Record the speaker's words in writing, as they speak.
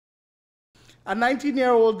A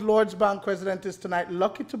 19-year-old Lord's Bank resident is tonight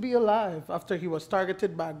lucky to be alive after he was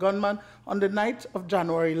targeted by a gunman on the night of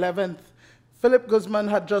January 11th. Philip Guzman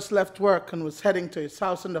had just left work and was heading to his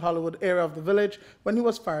house in the Hollywood area of the village when he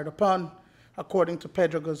was fired upon. According to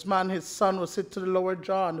Pedro Guzman, his son was hit to the lower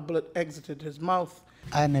jaw and the bullet exited his mouth.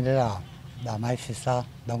 I made it out that my sister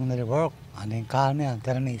down to the work and then called me and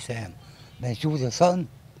tell me, saying, "Then shoot your son."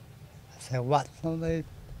 I said, "What?"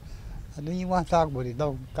 I don't even want to talk about it.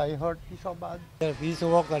 Dog got hurt me so bad. We used to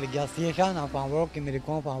work at the gas station and from work, and me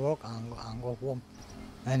come from work and go home.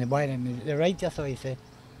 And the boy then right there, so he said,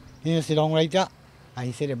 "You sit down right there." And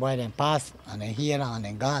he said the boy then passed and then here and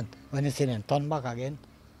then gone. When he said then turn back again.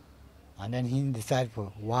 And then he decided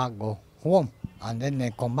to walk, go home. And then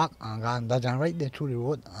they come back and gone dodging right there through the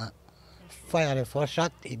road. Fire the first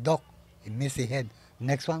shot, he ducked, he missed his head.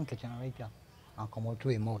 Next one catch him right there and come out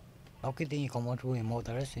through his mouth. Lucky thing he come out through his mouth,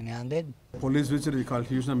 arrest him and dead. Police visited the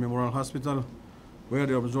K.H.M.H Memorial Hospital where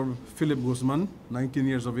they observed Philip Guzman, 19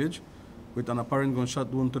 years of age, with an apparent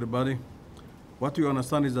gunshot wound to the body. What we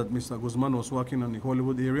understand is that Mr. Guzman was walking in the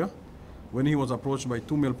Hollywood area when he was approached by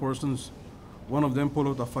two male persons. One of them pulled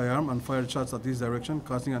out a firearm and fired shots at his direction,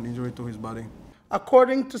 causing an injury to his body.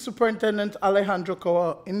 According to Superintendent Alejandro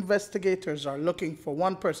Coa, investigators are looking for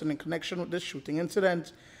one person in connection with this shooting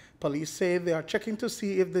incident. Police say they are checking to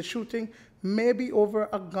see if the shooting may be over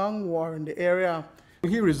a gang war in the area.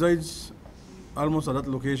 He resides almost at that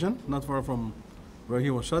location, not far from where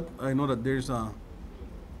he was shot. I know that there is an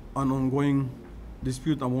ongoing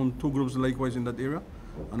dispute among two groups likewise in that area,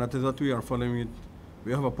 and that is that we are following it.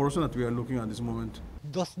 We have a person that we are looking at this moment.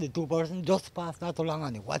 Just the two persons just passed not too long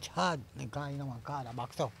and they watch hard. They can't, car, the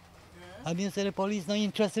box up. I mean, say the police not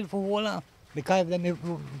interested for hold on. Because if they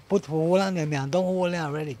put for hold on, they may have done hold on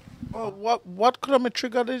already. Well, what could have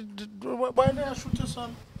triggered it? Why did they shoot your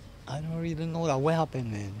son? I don't really know that what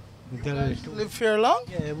happened, man. You guys live here long?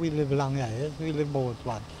 Yeah, we live long, yeah. We live about,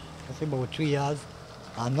 what, about 3 years.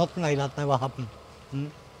 And nothing like that never happened.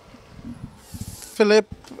 Philip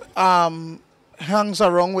hangs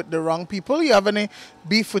around with the wrong people. You have any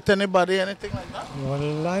beef with anybody, anything like that?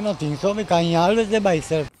 Well, I don't think so, because he always there by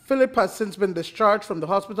himself. Philip has since been discharged from the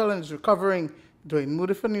hospital and is recovering. Duane,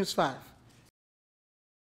 Moody for News 5.